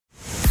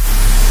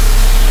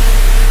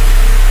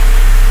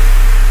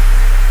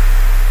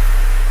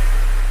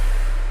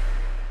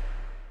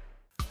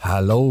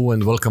Hello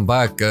and welcome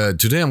back.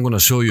 Today I'm gonna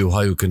show you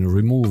how you can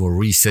remove or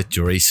reset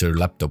your Acer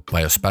laptop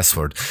BIOS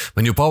password.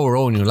 When you power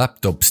on your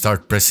laptop,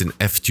 start pressing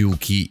F2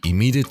 key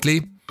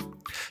immediately.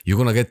 You're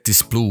gonna get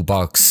this blue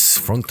box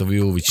in front of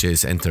you which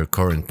says enter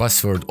current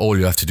password. All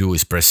you have to do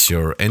is press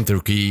your enter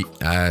key.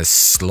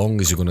 As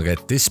long as you're gonna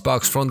get this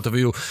box in front of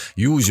you,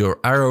 use your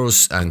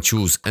arrows and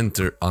choose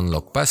enter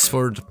unlock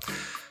password.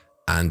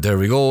 And there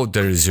we go,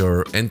 there is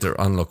your enter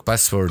unlock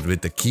password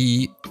with the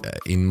key.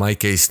 In my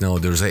case now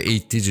there's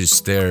 8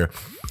 digits there.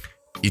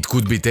 It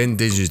could be 10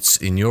 digits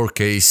in your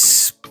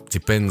case,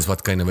 depends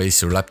what kind of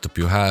Acer laptop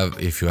you have.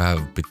 If you have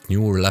a bit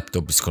newer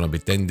laptop, it's gonna be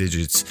 10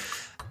 digits.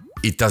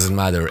 It doesn't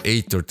matter,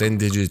 8 or 10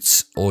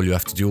 digits. All you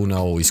have to do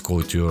now is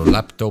go to your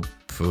laptop,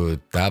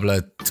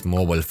 tablet,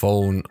 mobile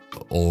phone,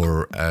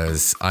 or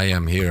as I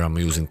am here, I'm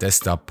using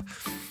desktop.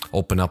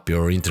 Open up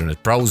your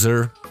internet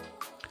browser.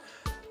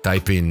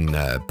 Type in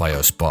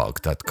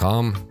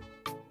biospark.com.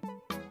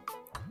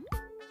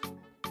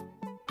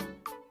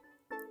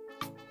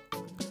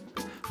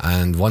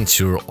 And once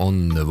you're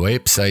on the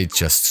website,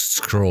 just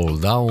scroll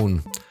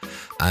down,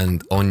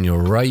 and on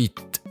your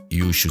right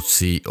you should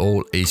see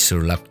all Acer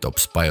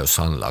laptops BIOS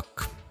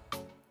unlock.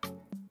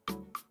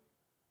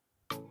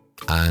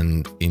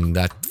 And in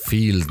that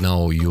field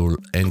now you'll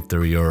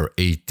enter your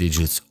 8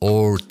 digits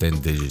or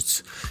 10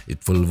 digits.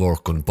 It will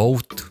work on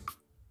both.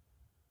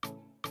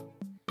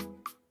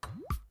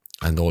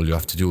 And all you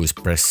have to do is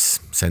press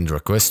send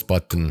request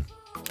button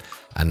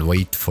and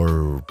wait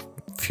for a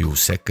few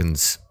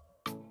seconds.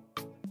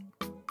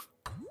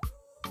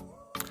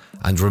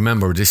 And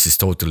remember, this is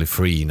totally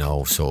free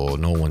now, so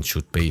no one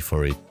should pay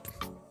for it.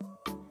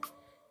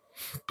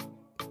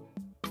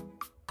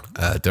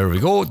 There we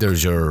go,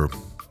 there's your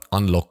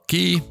unlock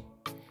key.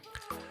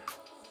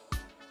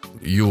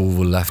 You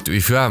will have to,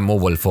 if you have a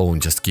mobile phone,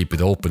 just keep it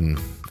open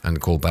and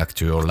go back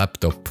to your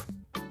laptop.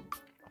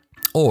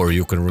 Or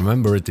you can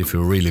remember it if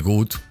you're really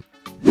good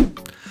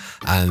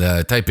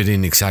and type it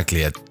in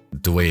exactly at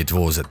the way it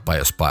was at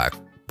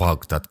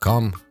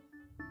biospark.com.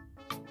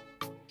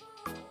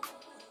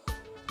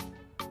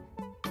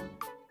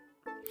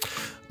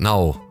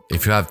 Now,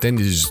 if you have 10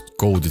 digits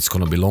code, it's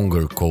gonna be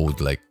longer code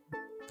like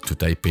to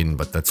type in,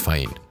 but that's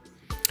fine.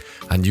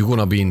 And you're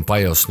gonna be in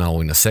BIOS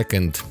now in a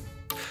second.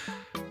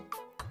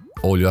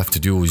 All you have to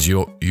do is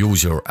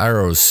use your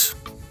arrows.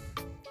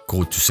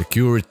 Go to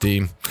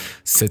security,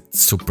 set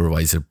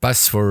supervisor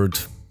password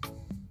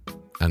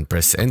and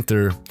press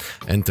enter.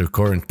 Enter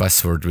current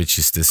password, which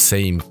is the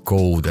same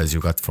code as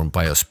you got from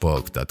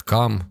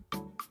biospark.com.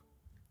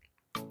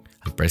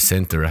 And press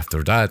enter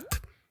after that.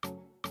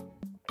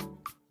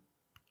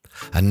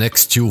 And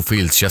next 2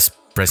 fields, just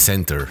press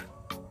enter.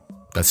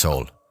 That's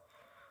all.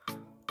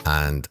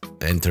 And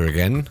enter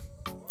again.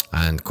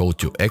 And go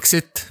to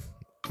exit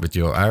with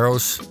your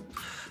arrows.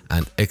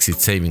 And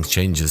exit saving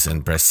changes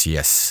and press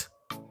yes.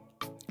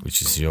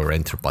 Which is your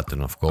enter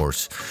button, of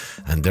course.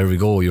 And there we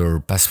go, your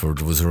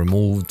password was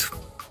removed.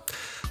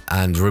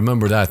 And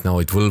remember that now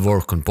it will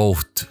work on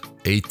both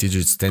 8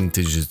 digits, 10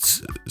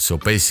 digits. So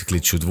basically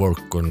it should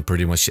work on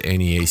pretty much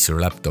any Acer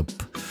laptop.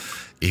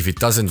 If it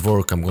doesn't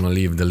work, I'm gonna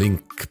leave the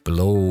link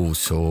below.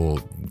 So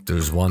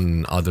there's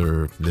one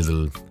other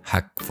little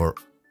hack for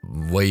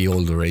way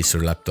older Acer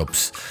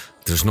laptops.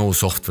 There's no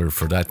software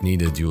for that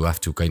needed. You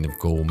have to kind of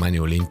go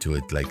manually into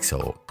it like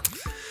so.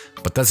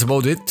 But that's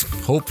about it.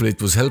 Hopefully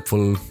it was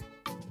helpful,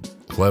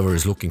 whoever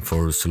is looking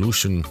for a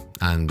solution,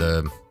 and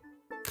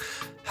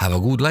have a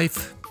good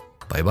life.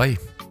 Bye bye.